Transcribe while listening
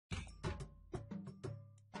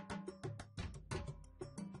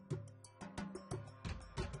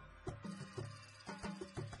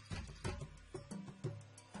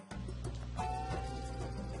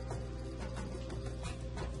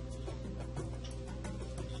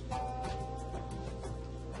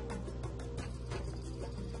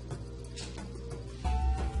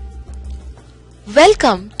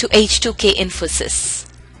Welcome to H2K Infosys.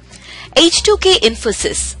 H2K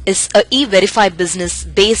Infosys is a e-verify business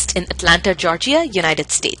based in Atlanta, Georgia,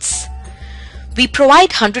 United States. We provide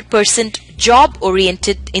 100%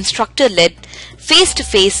 job-oriented, instructor-led,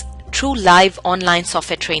 face-to-face, true live online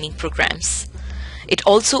software training programs. It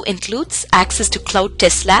also includes access to cloud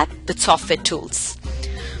test lab with software tools.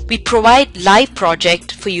 We provide live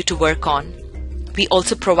project for you to work on. We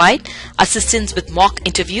also provide assistance with mock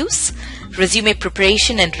interviews, resume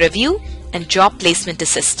preparation and review, and job placement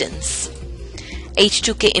assistance.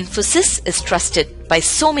 H2K Infosys is trusted by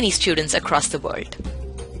so many students across the world.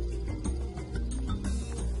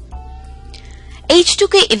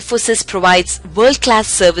 H2K Infosys provides world-class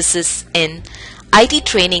services in IT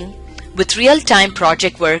training with real-time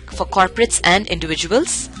project work for corporates and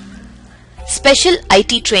individuals, special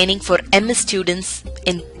IT training for MS students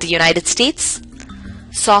in the United States,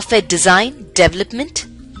 software design, development,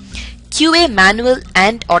 QA manual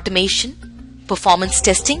and automation, performance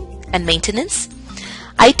testing and maintenance,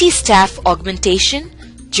 IT staff augmentation,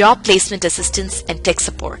 job placement assistance, and tech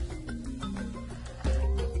support.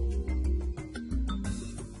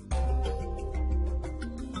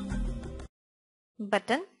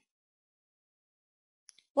 Button.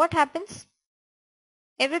 What happens?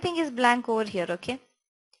 Everything is blank over here, okay?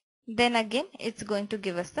 Then again, it's going to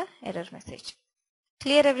give us the error message.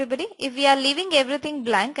 Clear, everybody? If we are leaving everything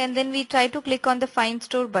blank and then we try to click on the Find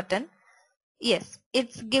Store button, yes,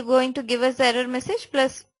 it's going to give us the error message,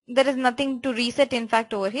 plus there is nothing to reset in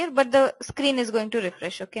fact over here, but the screen is going to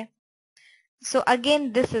refresh, okay? So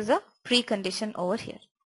again, this is a precondition over here.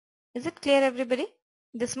 Is it clear, everybody?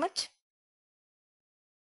 This much?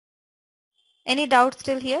 Any doubt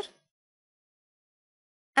still here?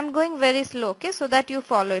 I'm going very slow, okay, so that you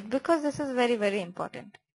follow it, because this is very, very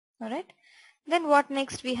important. Alright. Then what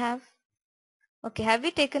next we have? Okay, have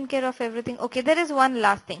we taken care of everything? Okay, there is one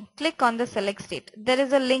last thing. Click on the select state. There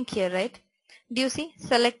is a link here, right? Do you see?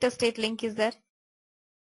 Select a state link is there.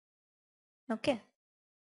 Okay.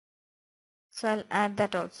 So I'll add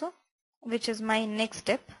that also, which is my next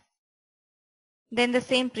step. Then the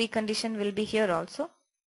same precondition will be here also.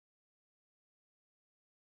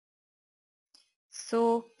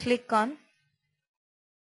 So click on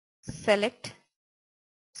select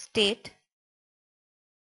state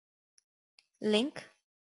link,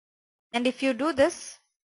 and if you do this,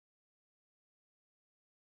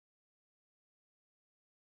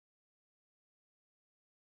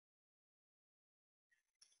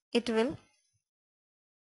 it will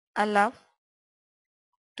allow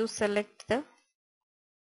to select the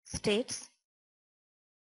states.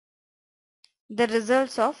 The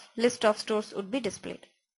results of list of stores would be displayed.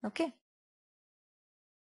 Okay.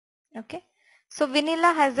 Okay. So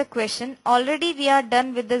Vanilla has a question. Already we are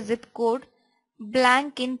done with the zip code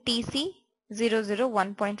blank in TC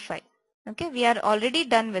 001.5. Okay. We are already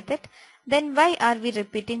done with it. Then why are we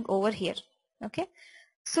repeating over here? Okay.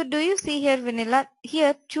 So do you see here, Vanilla?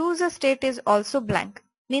 Here choose a state is also blank.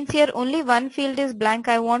 Means here only one field is blank.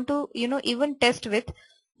 I want to, even test with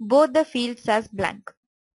both the fields as blank.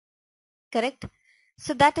 Correct?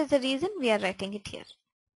 So that is the reason we are writing it here.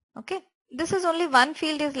 Okay. This is only one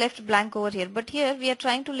field is left blank over here, but here we are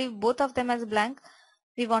trying to leave both of them as blank.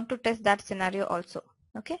 We want to test that scenario also.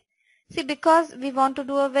 Okay. See, because we want to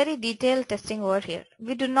do a very detailed testing over here.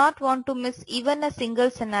 We do not want to miss even a single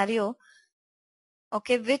scenario,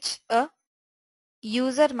 okay, which a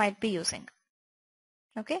user might be using.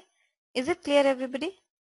 Okay. Is it clear, everybody?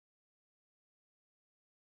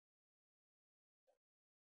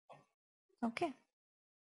 Okay.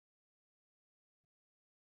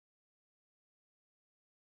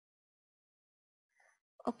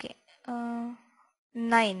 Okay.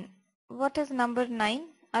 9. What is number 9,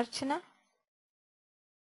 Archana?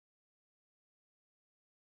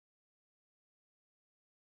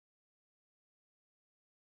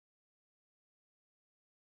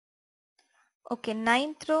 Okay,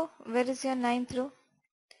 9th row. Where is your 9th row?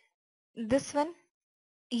 This one?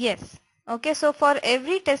 Yes. Okay, so for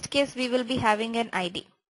every test case, we will be having an ID.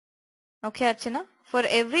 Okay, Archana? For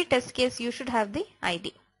every test case, you should have the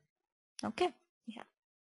ID. Okay. Yeah.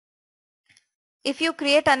 If you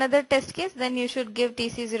create another test case, then you should give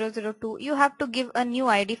TC002. You have to give a new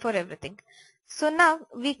ID for everything. So now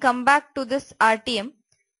we come back to this RTM.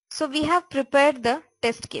 So we have prepared the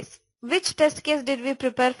test case. Which test case did we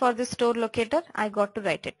prepare for the store locator? I got to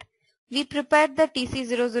write it. We prepared the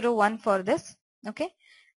TC001 for this. Okay.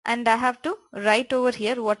 And I have to write over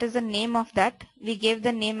here what is the name of that. We gave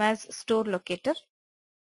the name as store locator.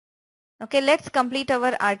 Okay. Let's complete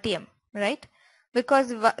our RTM. Right. because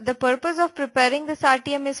the purpose of preparing this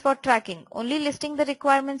RTM is for tracking. Only listing the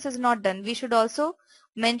requirements is not done. We should also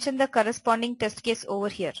mention the corresponding test case over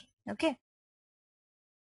here. Okay.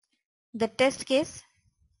 The test case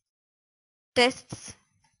tests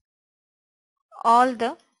all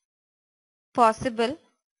the possible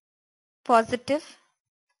positive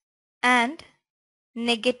and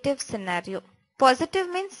negative scenario. Positive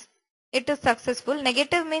means it is successful.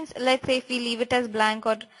 Negative means, let's say if we leave it as blank,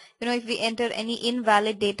 or if we enter any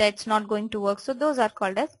invalid data, it's not going to work. So those are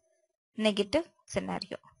called as negative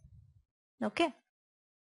scenario. Okay.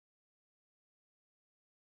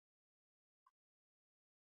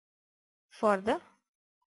 For the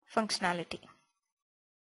functionality.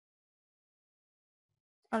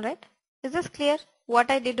 Alright. Is this clear what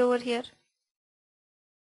I did over here?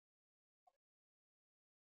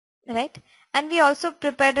 Right. And we also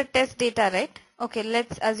prepared a test data, right? Okay,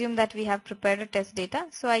 let's assume that we have prepared a test data.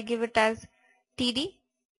 So I give it as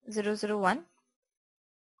TD001.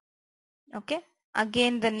 Okay.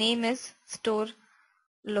 Again, the name is store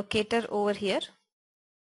locator over here.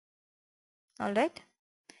 Alright.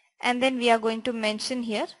 And then we are going to mention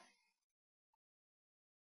here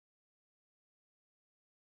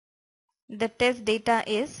the test data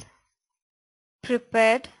is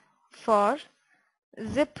prepared for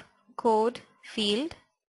zip code field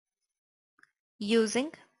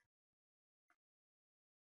using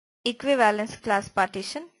equivalence class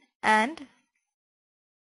partition and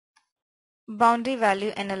boundary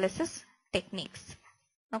value analysis techniques.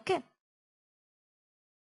 Okay.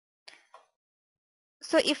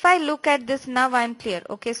 So if I look at this now, I am clear.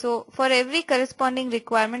 Okay. So for every corresponding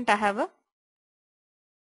requirement, I have a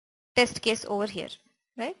test case over here,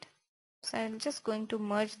 right? So I'm just going to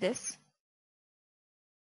merge this.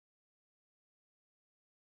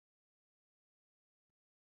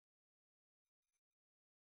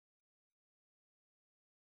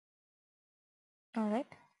 All right.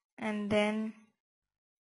 And then,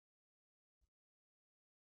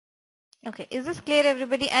 okay. Is this clear,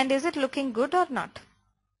 everybody? And is it looking good or not?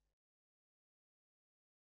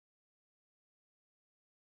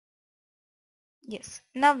 Yes.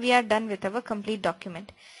 Now we are done with our complete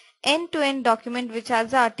document. End-to-end document which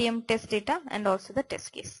has the RTM test data and also the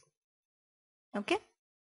test case. Okay.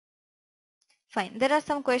 Fine. There are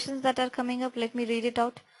some questions that are coming up. Let me read it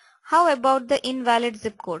out. How about the invalid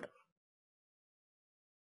zip code?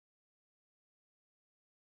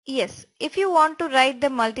 Yes. If you want to write the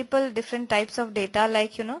multiple different types of data,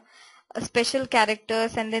 like, special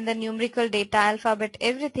characters and then the numerical data, alphabet,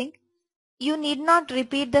 everything, you need not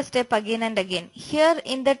repeat the step again and again. Here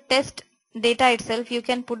in the test data itself, you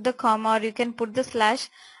can put the comma or you can put the slash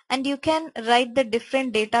and you can write the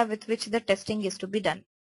different data with which the testing is to be done.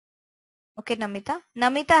 Okay, Namita.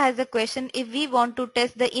 Namita has a question. If we want to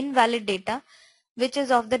test the invalid data, which is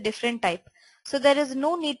of the different type, so there is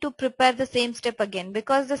no need to prepare the same step again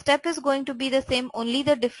because the step is going to be the same. Only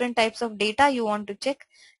the different types of data you want to check,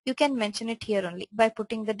 you can mention it here only by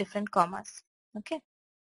putting the different commas. Okay.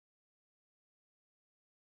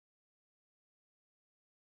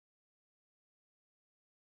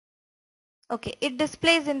 Okay, it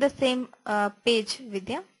displays in the same page,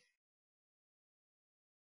 Vidya.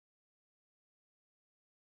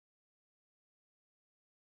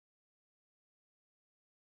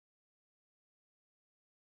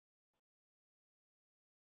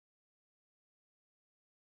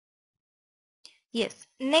 Yes,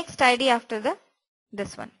 next ID after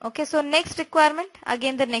this one. Okay, so next requirement,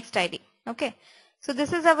 again the next ID. Okay, so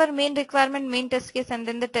this is our main requirement, main test case, and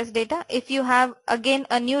then the test data. If you have again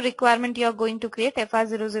a new requirement you are going to create,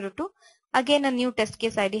 FR002, again a new test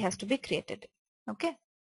case ID has to be created. Okay.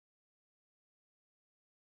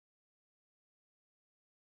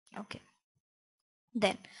 Okay.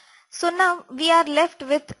 Then, so now we are left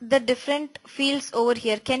with the different fields over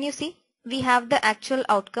here. Can you see? We have the actual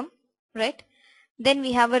outcome, right? Then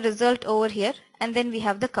we have a result over here, and then we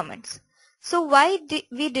have the comments. So why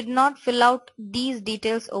we did not fill out these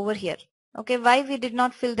details over here? Okay, why we did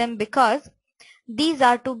not fill them? Because these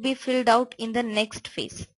are to be filled out in the next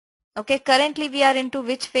phase. Okay, currently we are into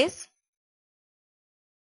which phase?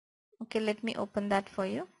 Okay, let me open that for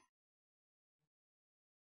you.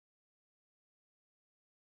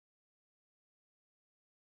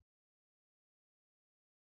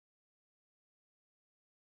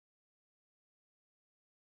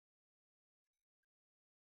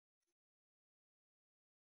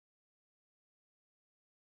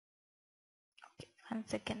 Okay, 1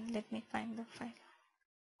 second, let me find the file.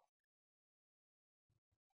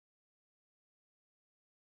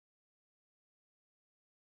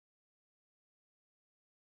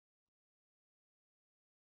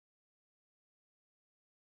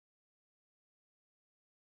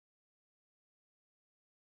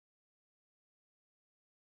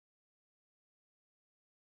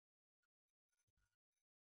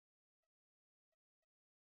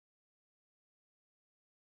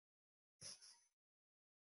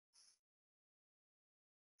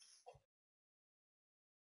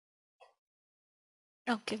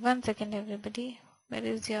 Okay, 1 second everybody. Where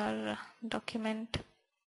is your document?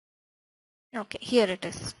 Okay, here it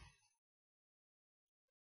is.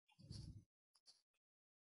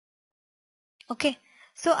 Okay,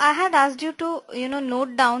 so I had asked you to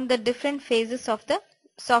note down the different phases of the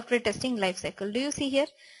software testing life cycle. Do you see here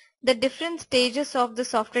the different stages of the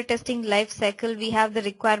software testing life cycle? We have the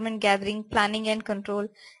requirement gathering, planning and control,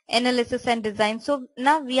 analysis and design. So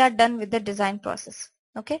now we are done with the design process.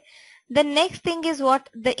 Okay, the next thing is what?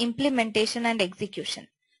 The implementation and execution.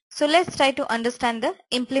 So let's try to understand the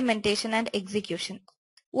implementation and execution.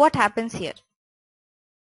 What happens here?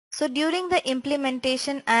 So during the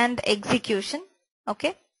implementation and execution,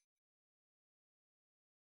 okay,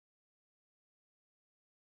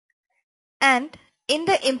 and in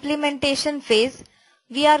the implementation phase,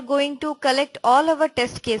 we are going to collect all our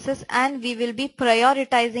test cases and we will be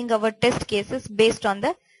prioritizing our test cases based on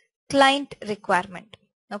the client requirement.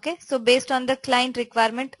 Okay, so based on the client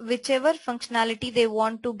requirement, whichever functionality they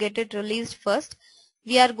want to get it released first,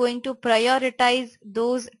 we are going to prioritize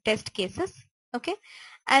those test cases. Okay,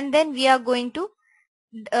 and then we are going to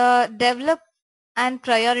develop and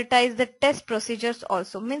prioritize the test procedures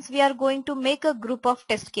also. Means we are going to make a group of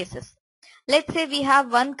test cases. Let's say we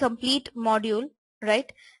have one complete module, right?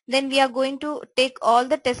 Then we are going to take all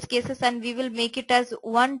the test cases and we will make it as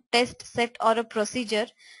one test set or a procedure,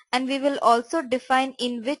 and we will also define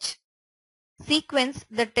in which sequence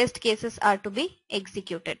the test cases are to be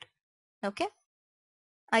executed. Okay,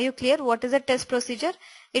 are you clear what is a test procedure?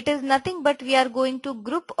 It is nothing but we are going to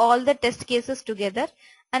group all the test cases together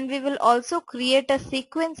and we will also create a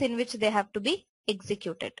sequence in which they have to be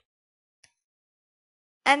executed.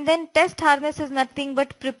 And then test harness is nothing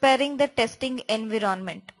but preparing the testing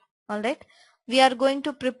environment. Alright, we are going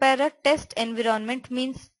to prepare a test environment.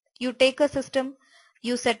 Means you take a system,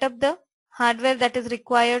 you set up the hardware that is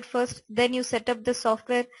required first, then you set up the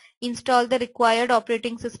software, install the required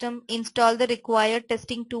operating system, install the required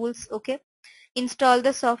testing tools, okay, install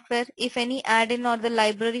the software. If any add-in or the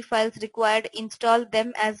library files required, install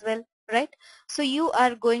them as well, right? So you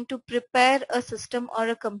are going to prepare a system or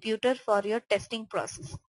a computer for your testing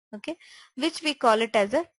process, okay, which we call it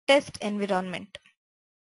as a test environment.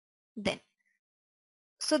 Then,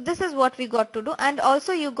 so this is what we got to do, and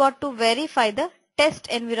also you got to verify the test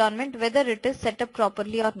environment whether it is set up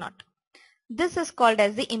properly or not. This is called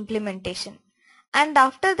as the implementation. And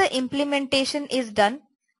after the implementation is done,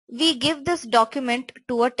 we give this document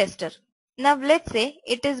to a tester. Now let's say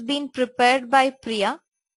it is being prepared by Priya.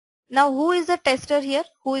 Now who is the tester here?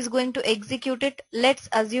 Who is going to execute it? Let's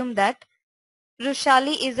assume that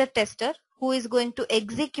Rushali is a tester who is going to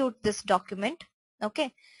execute this document.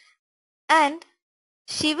 Okay. And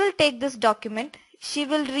she will take this document. She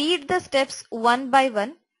will read the steps one by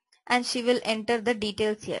one and she will enter the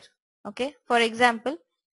details here. Okay. For example,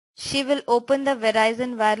 she will open the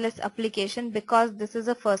Verizon wireless application because this is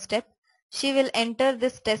a first step. She will enter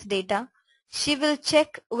this test data. She will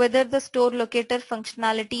check whether the store locator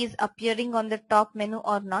functionality is appearing on the top menu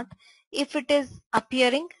or not. If it is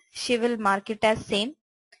appearing, she will mark it as same,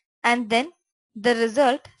 and then the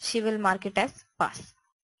result she will mark it as pass.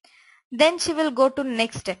 Then she will go to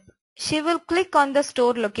next step. She will click on the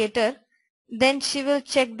store locator. Then she will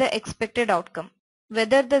check the expected outcome,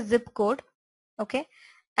 whether the zip code, okay,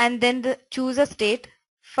 and then choose a state,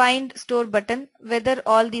 find store button, whether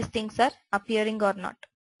all these things are appearing or not.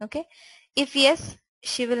 Okay, if yes,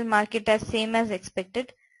 she will mark it as same as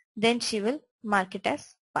expected. Then she will mark it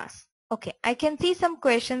as pass. Okay, I can see some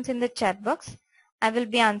questions in the chat box. I will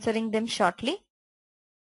be answering them shortly.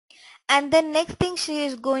 And then next thing she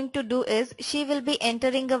is going to do is she will be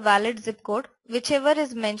entering a valid zip code, whichever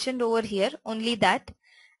is mentioned over here, only that,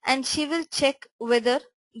 and she will check whether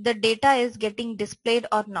the data is getting displayed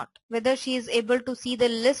or not, whether she is able to see the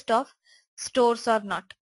list of stores or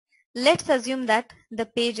not. Let's assume that the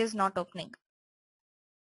page is not opening.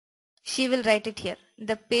 She will write it here,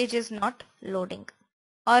 the page is not loading.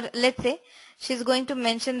 Or let's say she's going to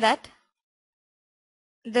mention that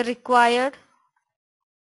the required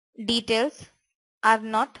details are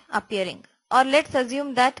not appearing. Or let's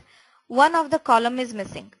assume that one of the column is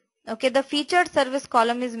missing. Okay, the featured service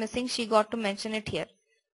column is missing. She got to mention it here.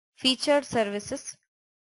 Featured services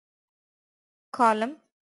column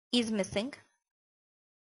is missing.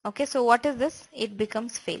 Okay, so what is this? It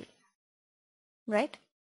becomes fail, right?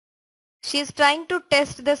 She is trying to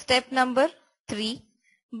test the step number 3,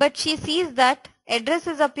 but she sees that address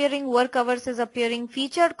is appearing, work hours is appearing,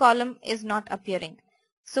 featured column is not appearing.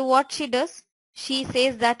 So what she does? She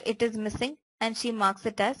says that it is missing and she marks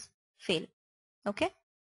it as fail. Okay.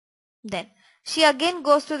 Then she again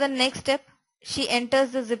goes to the next step. She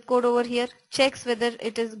enters the zip code over here, checks whether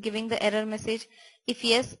it is giving the error message. If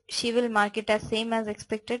yes, she will mark it as same as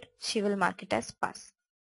expected. She will mark it as pass.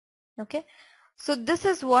 Okay. So this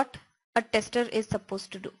is what a tester is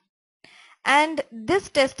supposed to do. And this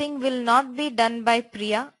testing will not be done by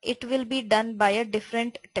Priya. It will be done by a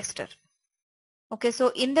different tester. Okay.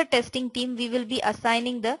 So in the testing team, we will be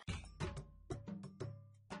assigning the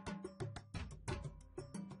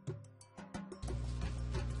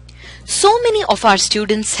So many of our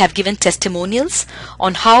students have given testimonials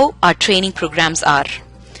on how our training programs are.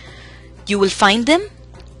 You will find them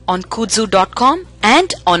on kudzu.com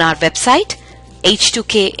and on our website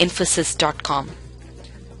h2kinfosys.com.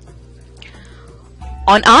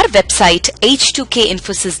 On our website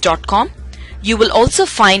h2kinfosys.com, you will also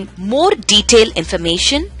find more detailed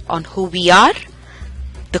information on who we are,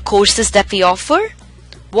 the courses that we offer,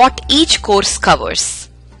 what each course covers.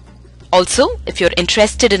 Also, if you're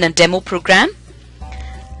interested in a demo program,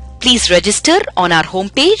 please register on our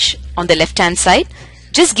homepage on the left-hand side.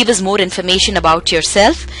 Just give us more information about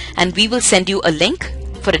yourself and we will send you a link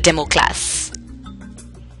for a demo class.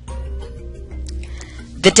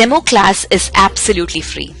 The demo class is absolutely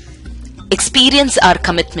free. Experience our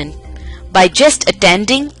commitment by just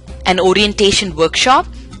attending an orientation workshop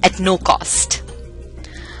at no cost.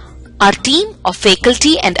 Our team of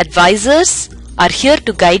faculty and advisors are here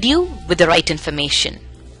to guide you with the right information.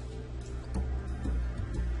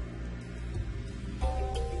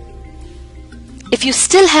 If you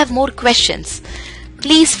still have more questions,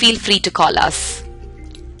 please feel free to call us.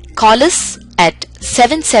 Call us at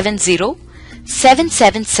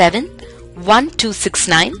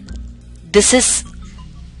 770-777-1269. This is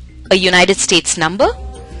a United States number.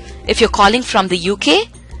 If you're calling from the UK,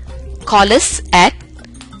 call us at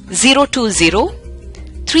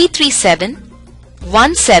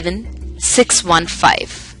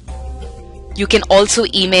 020-337-17615. You can also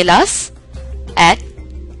email us at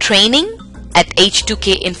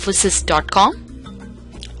training@h2kinfosys.com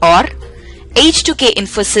or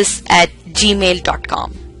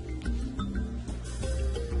h2kinfosys@gmail.com.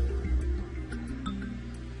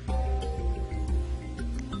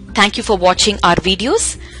 Thank you for watching our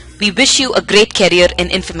videos. We wish you a great career in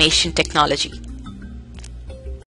information technology.